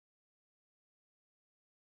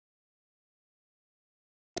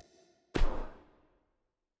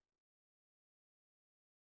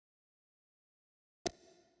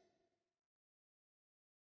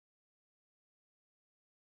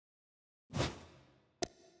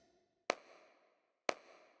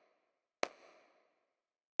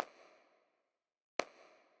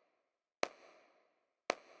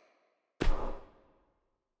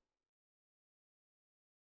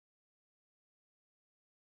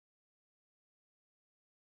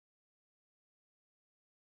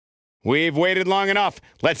We've waited long enough.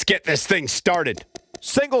 Let's get this thing started.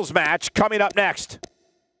 Singles match coming up next.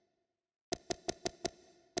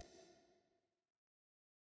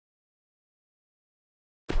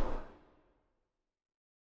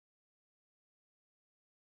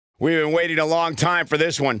 We've been waiting a long time for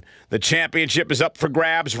this one. The championship is up for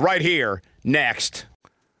grabs right here, next.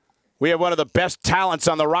 We have one of the best talents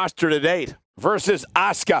on the roster to date versus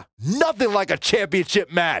Asuka. Nothing like a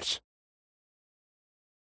championship match.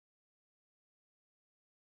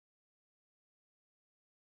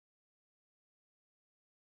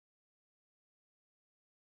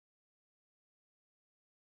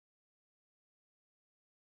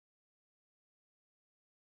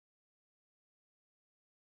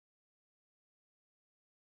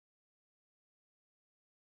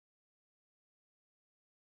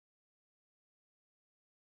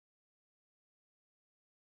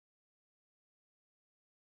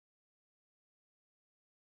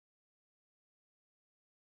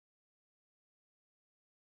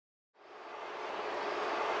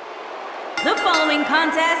 The following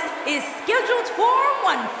contest is scheduled for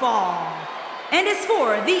one fall and is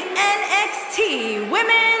for the NXT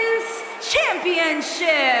Women's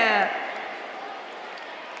Championship.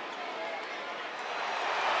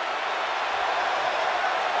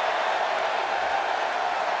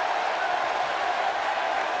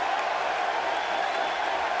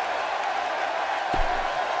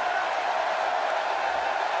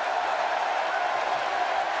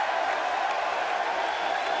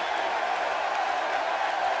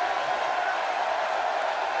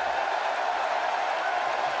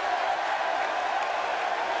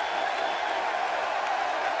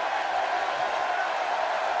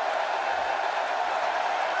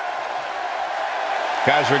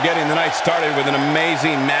 Guys, we're getting the night started with an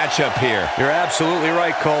amazing matchup here. You're absolutely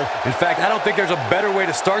right, Cole. In fact, I don't think there's a better way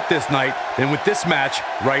to start this night than with this match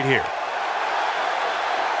right here.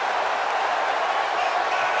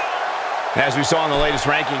 As we saw in the latest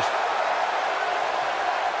rankings,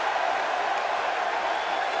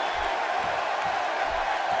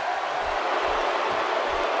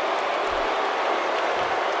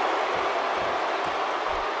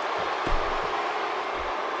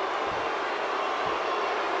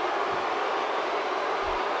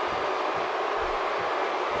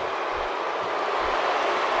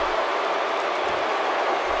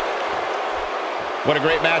 what a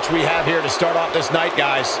great match we have here to start off this night,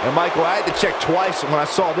 guys. And Michael, I had to check twice when I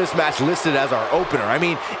saw this match listed as our opener. I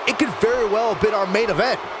mean, it could very well have been our main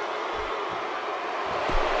event.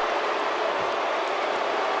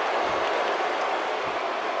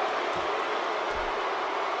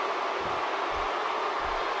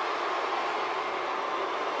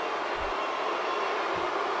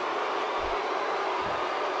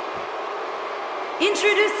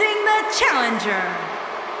 Introducing the challenger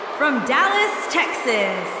from Dallas,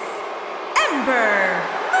 Texas, Ember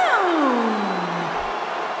Moon.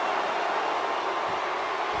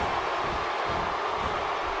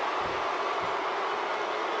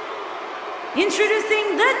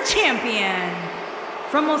 Introducing the champion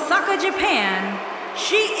from Osaka, Japan.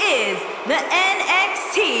 She is the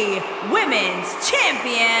NXT Women's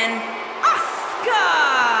Champion,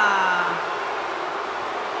 Asuka.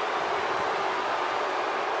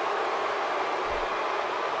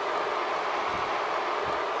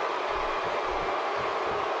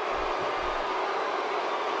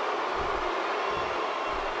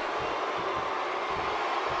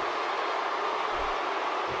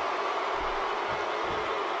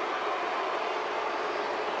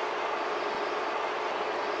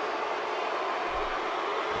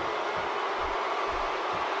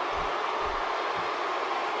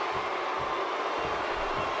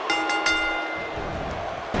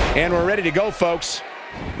 And we're ready to go, folks.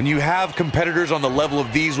 When you have competitors on the level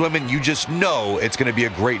of these women, you just know it's going to be a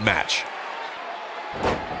great match.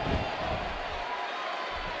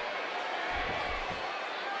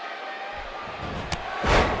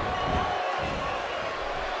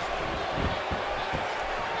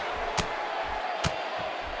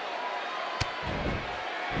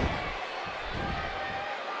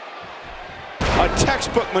 A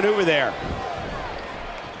textbook maneuver there.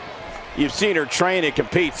 You've seen her train and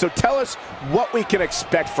compete, so tell us what we can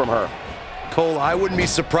expect from her. Cole, I wouldn't be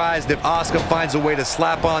surprised if Asuka finds a way to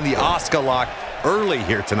slap on the Asuka lock early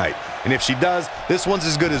here tonight. And if she does, this one's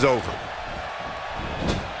as good as over.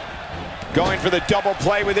 Going for the double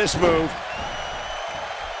play with this move.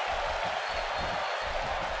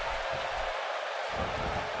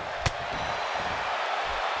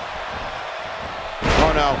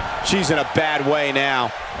 Oh no, she's in a bad way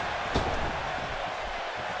now.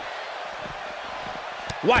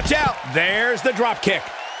 Watch out. There's the drop kick.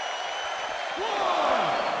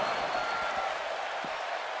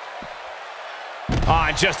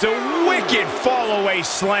 Ah, just a wicked fall-away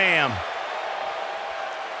slam.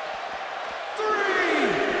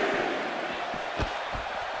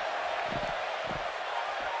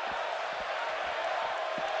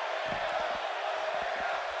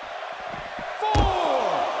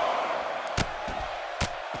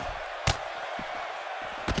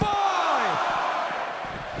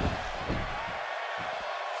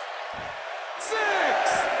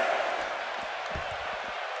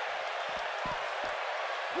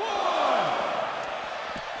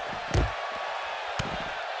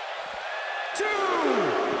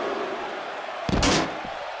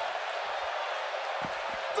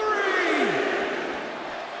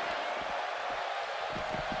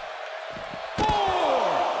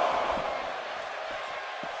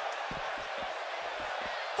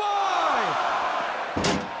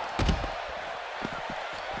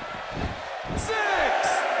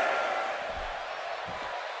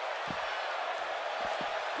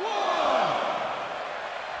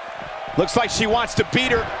 Looks like she wants to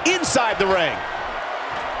beat her inside the ring.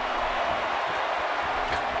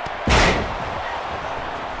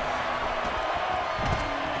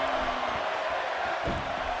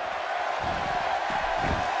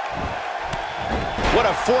 What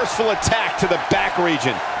a forceful attack to the back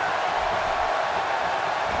region.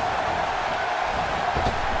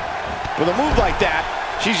 With a move like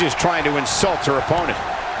that, she's just trying to insult her opponent.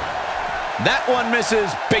 That one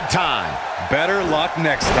misses big time. Better luck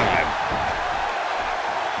next time.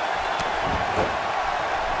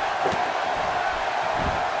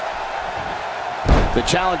 The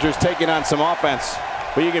challenger's taking on some offense,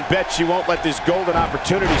 but you can bet she won't let this golden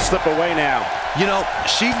opportunity slip away now. You know,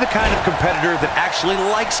 she's the kind of competitor that actually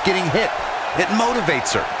likes getting hit. It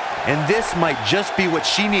motivates her. And this might just be what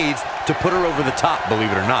she needs to put her over the top, believe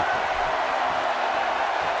it or not.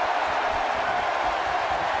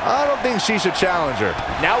 I don't think she's a challenger.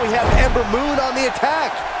 Now we have Ember Moon on the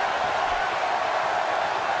attack.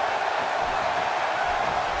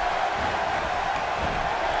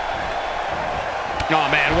 Oh,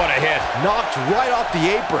 man, what a hit. Knocked right off the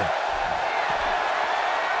apron.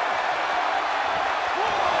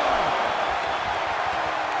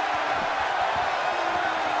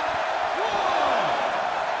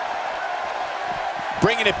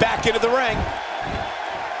 Bringing it back into the ring.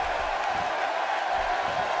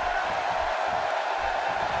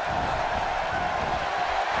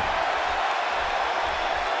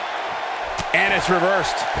 And it's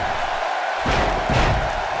reversed.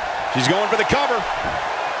 She's going for the cover.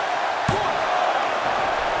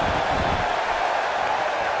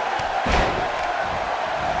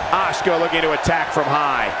 Asuka looking to attack from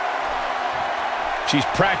high. She's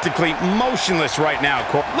practically motionless right now,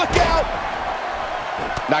 Cor. Look out!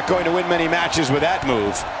 Not going to win many matches with that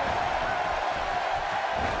move.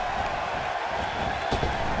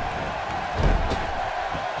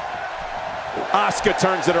 Asuka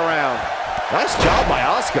turns it around. Nice job by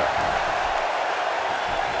Asuka.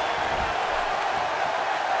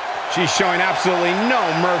 She's showing absolutely no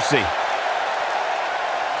mercy.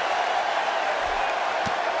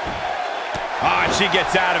 Ah, and she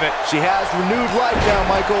gets out of it. She has renewed life now,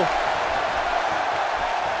 Michael.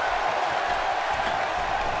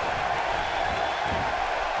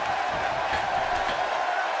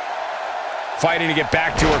 Fighting to get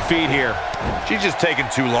back to her feet here. She's just taking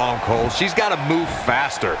too long, Cole. She's got to move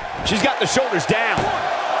faster. She's got the shoulders down.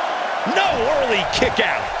 No early kick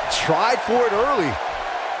out. Tried for it early.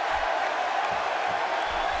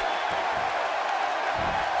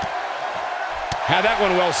 Had that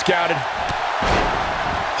one well scouted.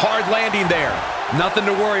 Hard landing there. Nothing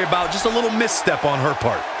to worry about, just a little misstep on her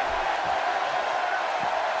part.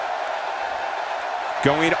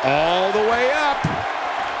 Going all the way up.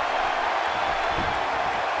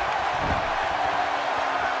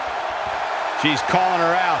 She's calling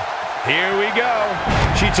her out. Here we go.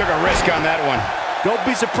 She took a risk on that one. Don't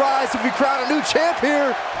be surprised if we crown a new champ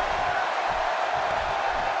here.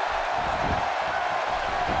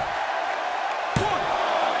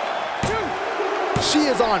 She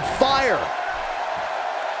is on fire.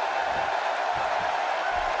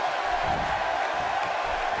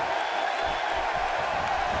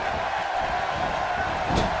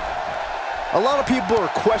 A lot of people are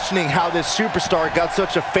questioning how this superstar got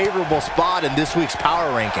such a favorable spot in this week's power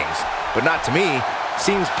rankings. But not to me.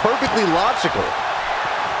 Seems perfectly logical.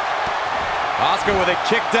 Asuka with a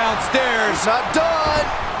kick downstairs. It's not done.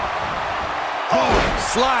 Oh,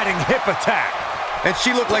 sliding hip attack. And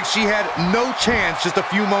she looked like she had no chance just a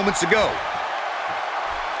few moments ago.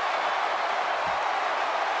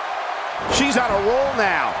 She's on a roll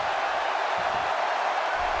now.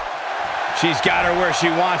 She's got her where she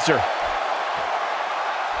wants her.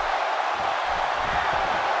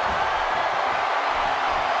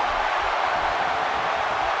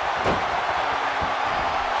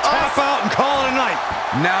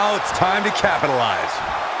 Now it's time to capitalize.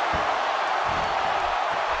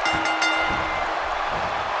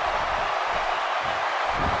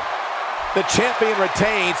 The champion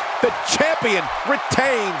retains. The champion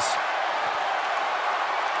retains.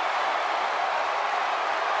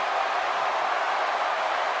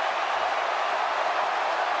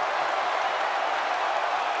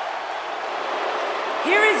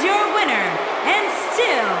 Here is your winner, and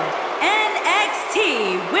still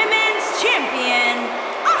NXT Women's Champion,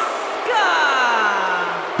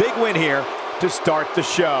 Asuka! Big win here to start the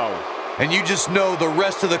show. And you just know the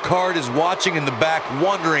rest of the card is watching in the back,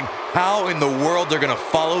 wondering how in the world they're going to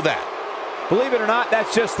follow that. Believe it or not,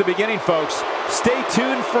 that's just the beginning, folks. Stay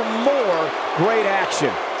tuned for more great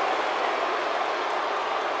action.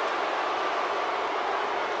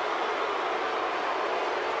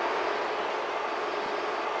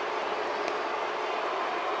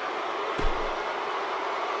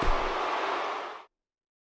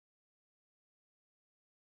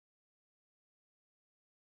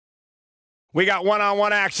 We got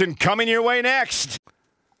one-on-one action coming your way next.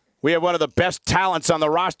 We have one of the best talents on the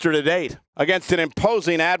roster to date against an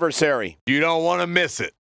imposing adversary. You don't want to miss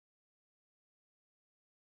it.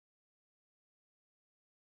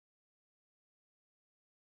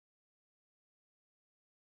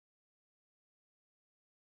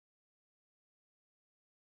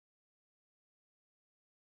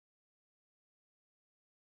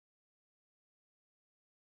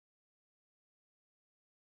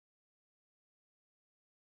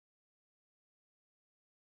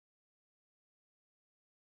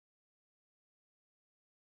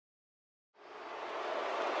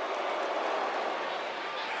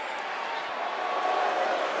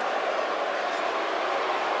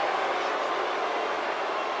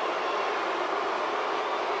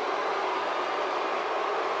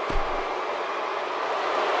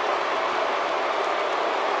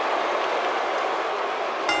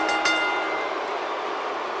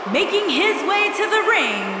 Making his way to the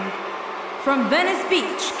ring, from Venice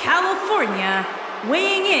Beach, California,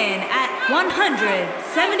 weighing in at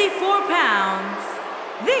 174 pounds,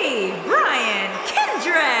 the Brian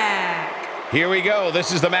Kendrick. Here we go.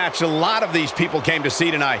 This is the match a lot of these people came to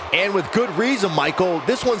see tonight. And with good reason, Michael.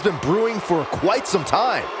 This one's been brewing for quite some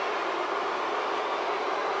time.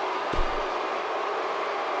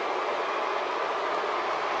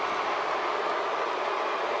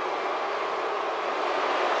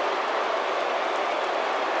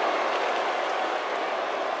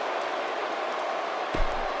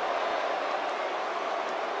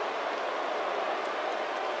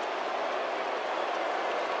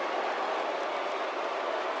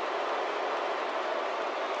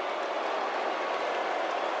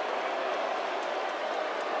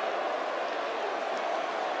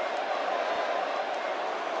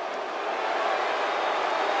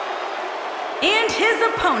 And his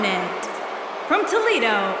opponent, from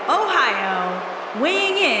Toledo, Ohio,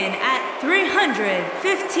 weighing in at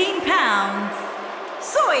 315 pounds,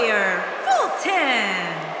 Sawyer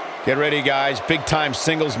Fulton. Get ready, guys. Big-time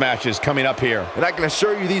singles matches coming up here. And I can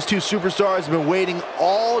assure you these two superstars have been waiting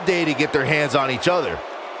all day to get their hands on each other.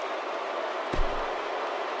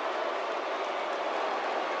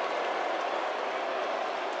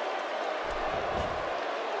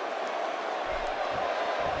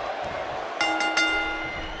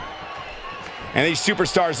 And these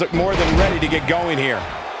superstars look more than ready to get going here.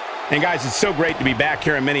 And guys, it's so great to be back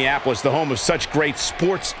here in Minneapolis, the home of such great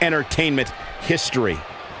sports entertainment history.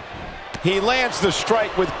 He lands the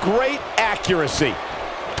strike with great accuracy.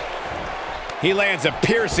 He lands a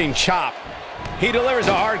piercing chop. He delivers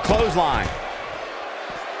a hard clothesline.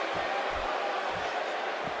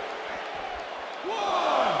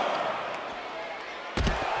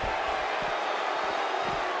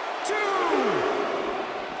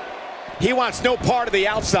 He wants no part of the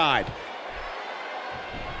outside.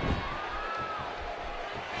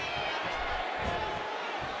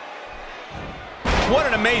 What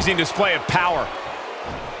an amazing display of power.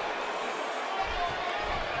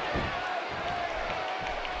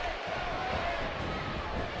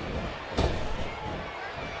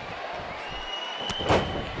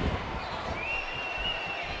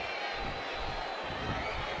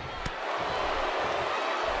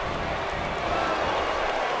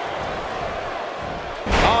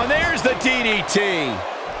 Oh, and there's the DDT.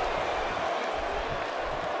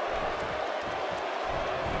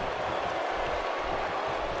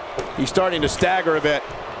 He's starting to stagger a bit.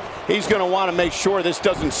 He's going to want to make sure this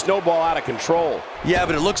doesn't snowball out of control. Yeah,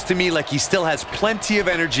 but it looks to me like he still has plenty of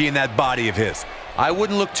energy in that body of his. I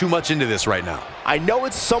wouldn't look too much into this right now. I know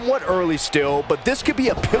it's somewhat early still, but this could be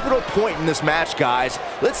a pivotal point in this match, guys.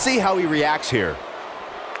 Let's see how he reacts here.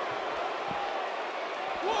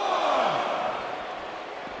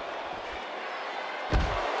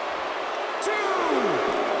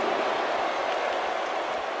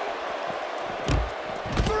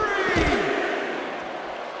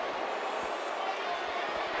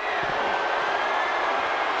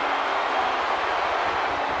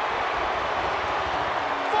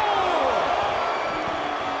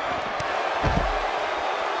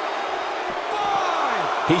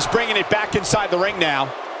 He's bringing it back inside the ring now.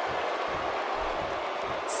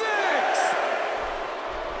 6.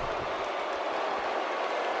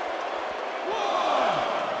 1.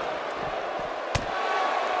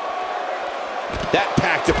 That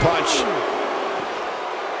packed a punch.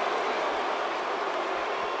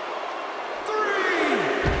 3.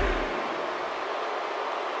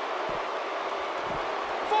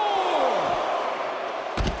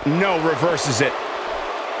 4. No, reverses it. 5.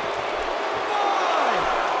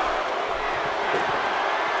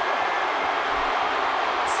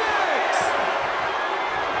 6.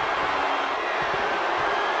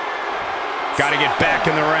 Got to get back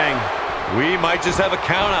in the ring. We might just have a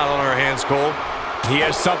count out on our hands, Cole. He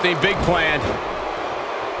has something big planned.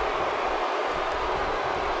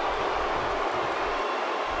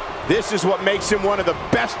 This is what makes him one of the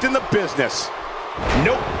best in the business.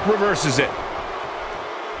 Nope, reverses it.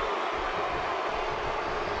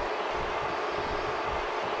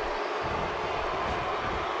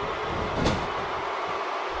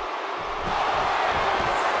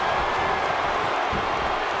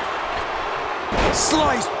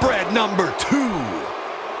 Sliced bread number 2.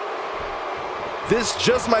 This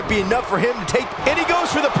just might be enough for him to take. And he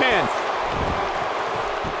goes for the pin.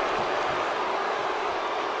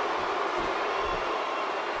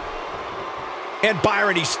 And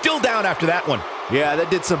Byron, he's still down after that one. Yeah, that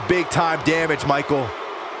did some big time damage, Michael.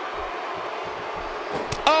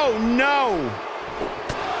 Oh, no.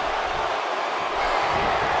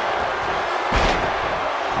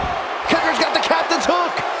 Kicker's got the captain's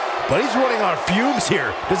hook. But he's running on fumes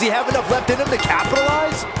here. Does he have enough left in him to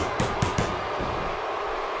capitalize?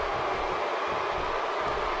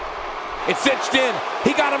 It's cinched in.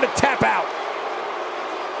 He got him to tap out.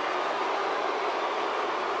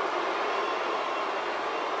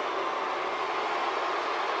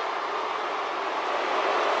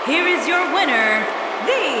 Here is your winner,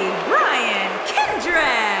 the Brian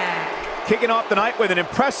Kendrick. Kicking off the night with an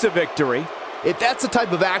impressive victory. If that's the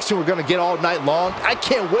type of action we're going to get all night long, I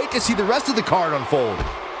can't wait to see the rest of the card unfold.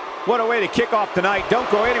 What a way to kick off the night. Don't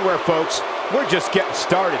go anywhere, folks. We're just getting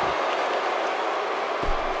started.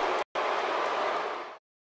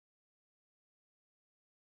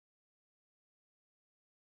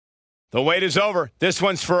 The wait is over. This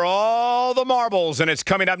one's for all the marbles, and it's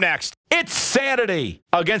coming up next. It's Sanity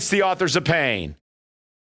against the Authors of Pain.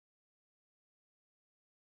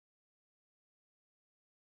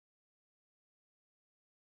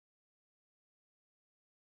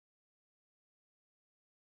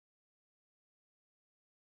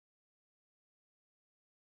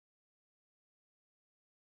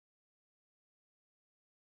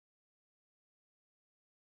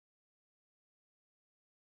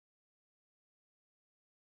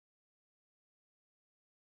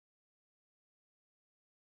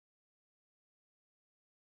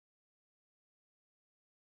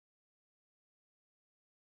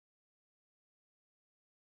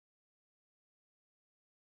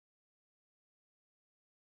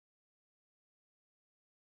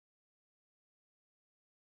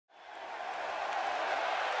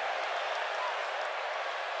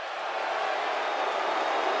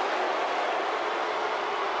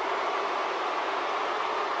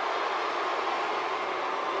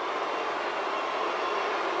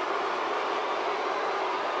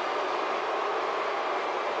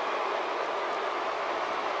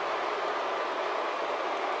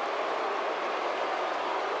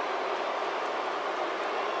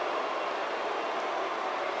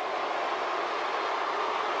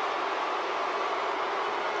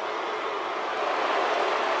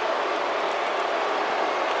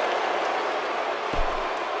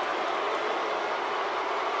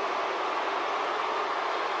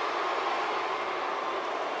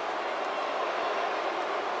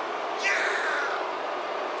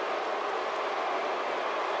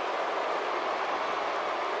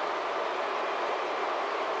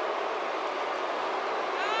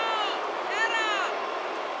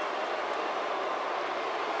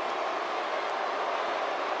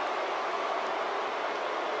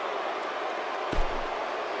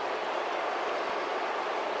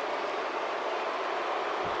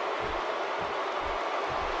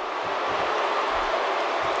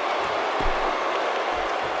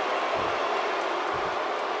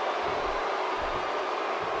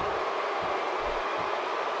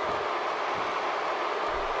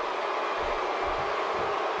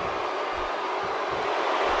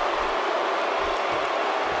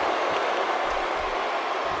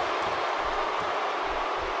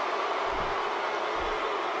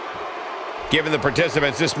 Given the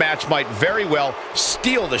participants, this match might very well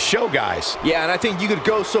steal the show, guys. Yeah, and I think you could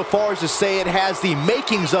go so far as to say it has the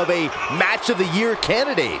makings of a Match of the Year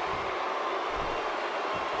candidate.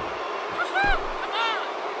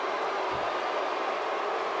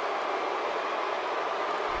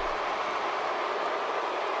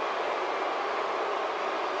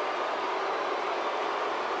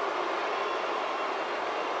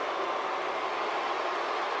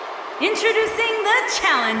 Introducing the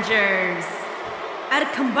challengers. At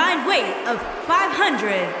a combined weight of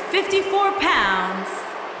 554 pounds,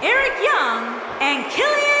 Eric Young and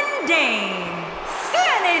Killian Dain.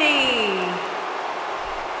 Sanity!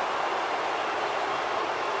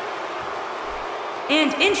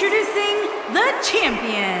 And introducing the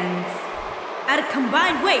champions. At a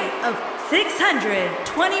combined weight of 620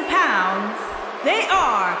 pounds, they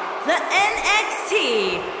are the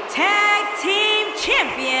NXT Tag Team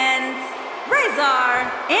Champions, Razor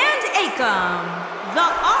and Akam, the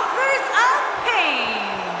Authors of Pain.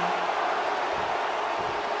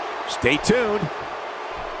 Stay tuned.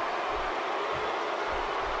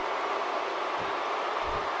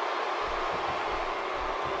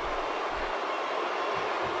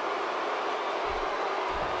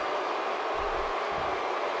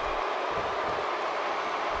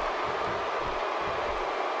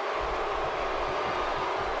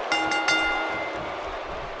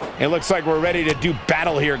 It looks like we're ready to do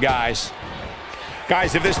battle here, guys.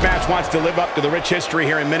 Guys, if this match wants to live up to the rich history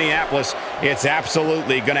here in Minneapolis, it's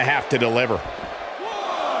absolutely going to have to deliver.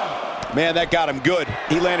 Man, that got him good.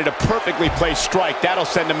 He landed a perfectly placed strike. That'll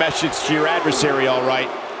send a message to your adversary, all right.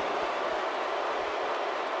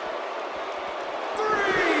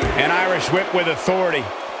 An Irish whip with authority.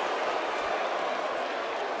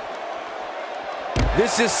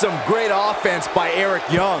 This is some great offense by Eric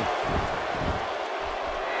Young.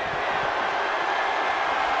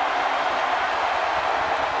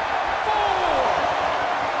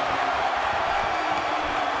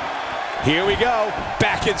 Here we go,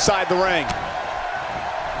 back inside the ring.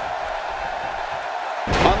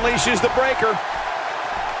 Unleashes the breaker.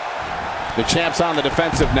 The champ's on the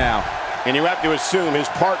defensive now. And you have to assume his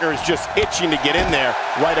partner is just itching to get in there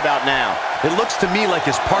right about now. It looks to me like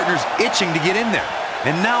his partner's itching to get in there.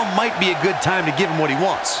 And now might be a good time to give him what he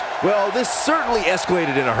wants. Well, this certainly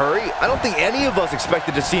escalated in a hurry. I don't think any of us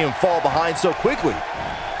expected to see him fall behind so quickly.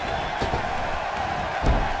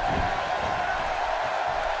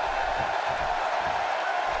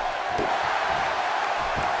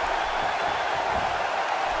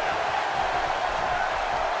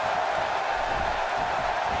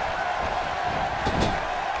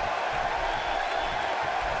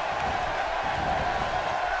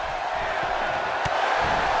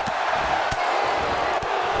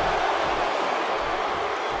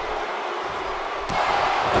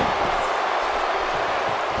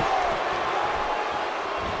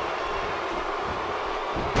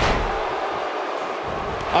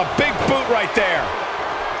 A big boot right there.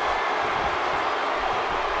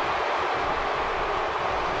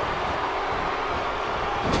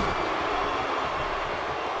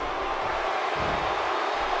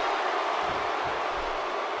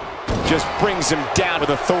 Just brings him down with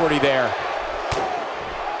authority there.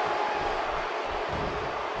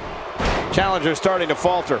 Challenger starting to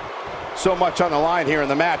falter. So much on the line here in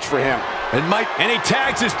the match for him. And he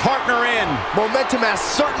tags his partner in. Momentum has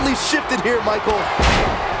certainly shifted here, Michael.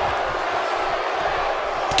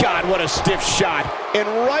 God, what a stiff shot. And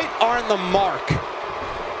right on the mark.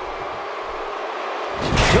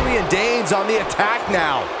 Killian Dain's on the attack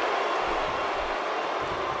now.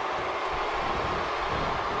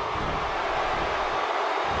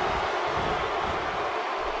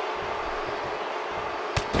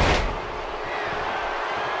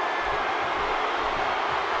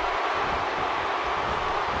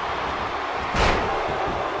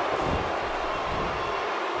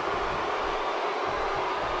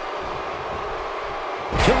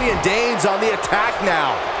 Killian Dain's on the attack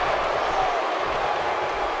now.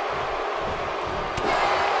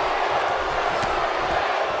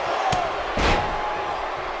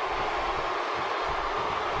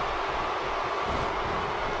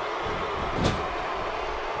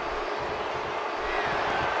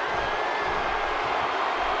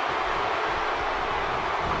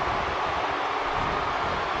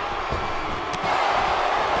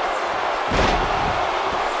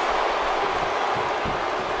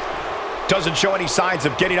 Doesn't show any signs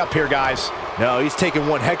of getting up here, guys. No, he's taking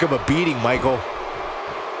one heck of a beating, Michael.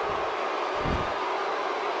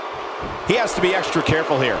 He has to be extra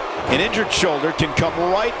careful here. An injured shoulder can come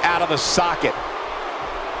right out of the socket.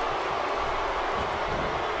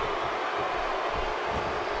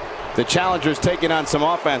 The The challenger's taking on some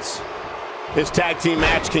offense. This tag team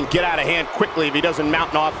match can get out of hand quickly if he doesn't mount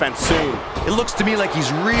an offense soon. It looks to me like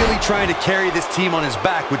he's really trying to carry this team on his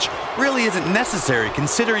back, which really isn't necessary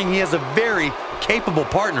considering he has a very capable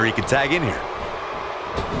partner he can tag in here.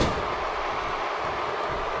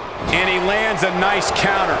 And he lands a nice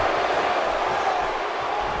counter.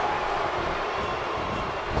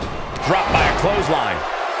 Dropped by a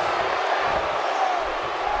clothesline.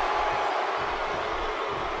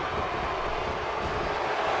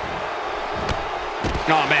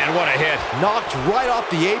 Oh, man, what a hit. Knocked right off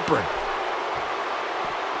the apron.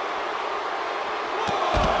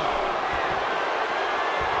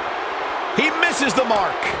 He misses the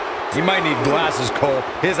mark. He might need glasses, Cole.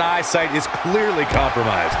 His eyesight is clearly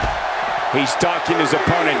compromised. He's stalking his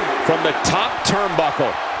opponent from the top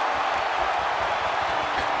turnbuckle.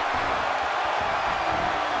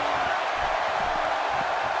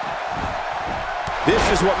 This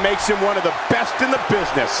is what makes him one of the best in the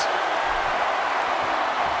business.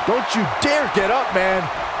 Don't you dare get up, man.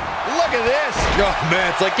 Look at this. Oh, man,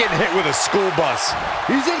 it's like getting hit with a school bus.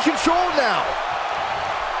 He's in control now.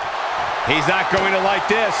 He's not going to like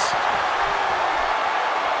this.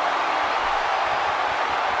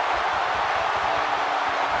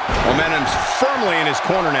 Momentum's firmly in his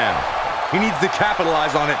corner now. He needs to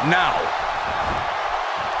capitalize on it now.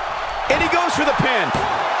 And he goes for the pin.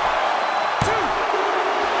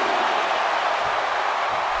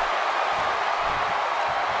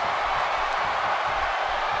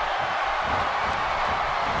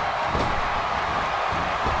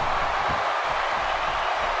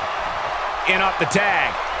 In off the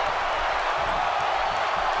tag.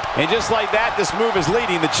 And just like that, this move is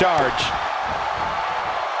leading the charge.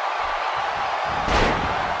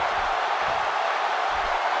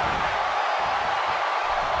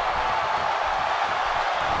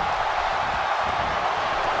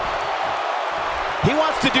 He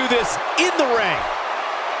wants to do this in the ring.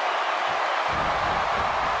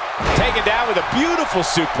 Taken down with a beautiful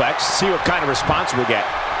suplex. See what kind of response we get.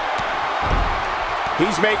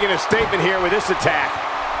 He's making a statement here with this attack.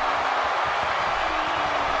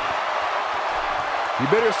 You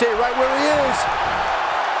better stay right where he is.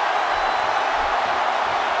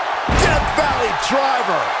 Death Valley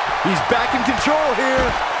Driver. He's back in control here.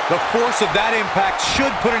 The force of that impact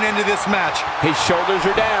should put an end to this match. His shoulders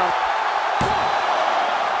are down.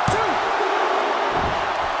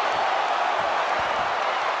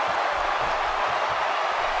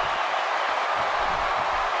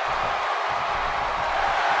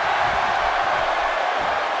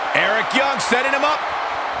 Eric Young setting him up.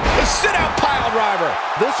 The sit-out pile driver.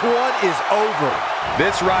 This one is over.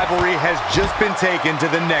 This rivalry has just been taken to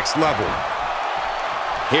the next level.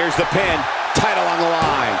 Here's the pin. Title on the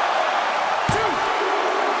line.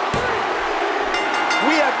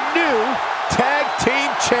 We have new tag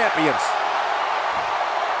team champions.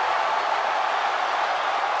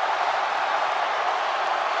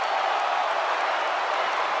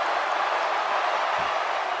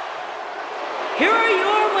 Here are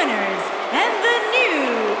your winners and the new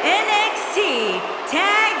NXT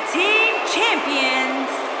Tag Team Champions,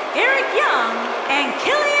 Eric Young and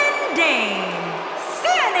Killian Dane.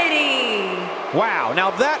 Sanity! Wow, now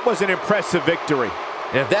that was an impressive victory.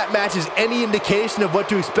 And if that match is any indication of what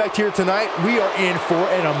to expect here tonight, we are in for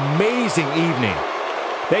an amazing evening.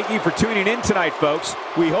 Thank you for tuning in tonight, folks.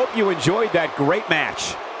 We hope you enjoyed that great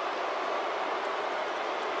match.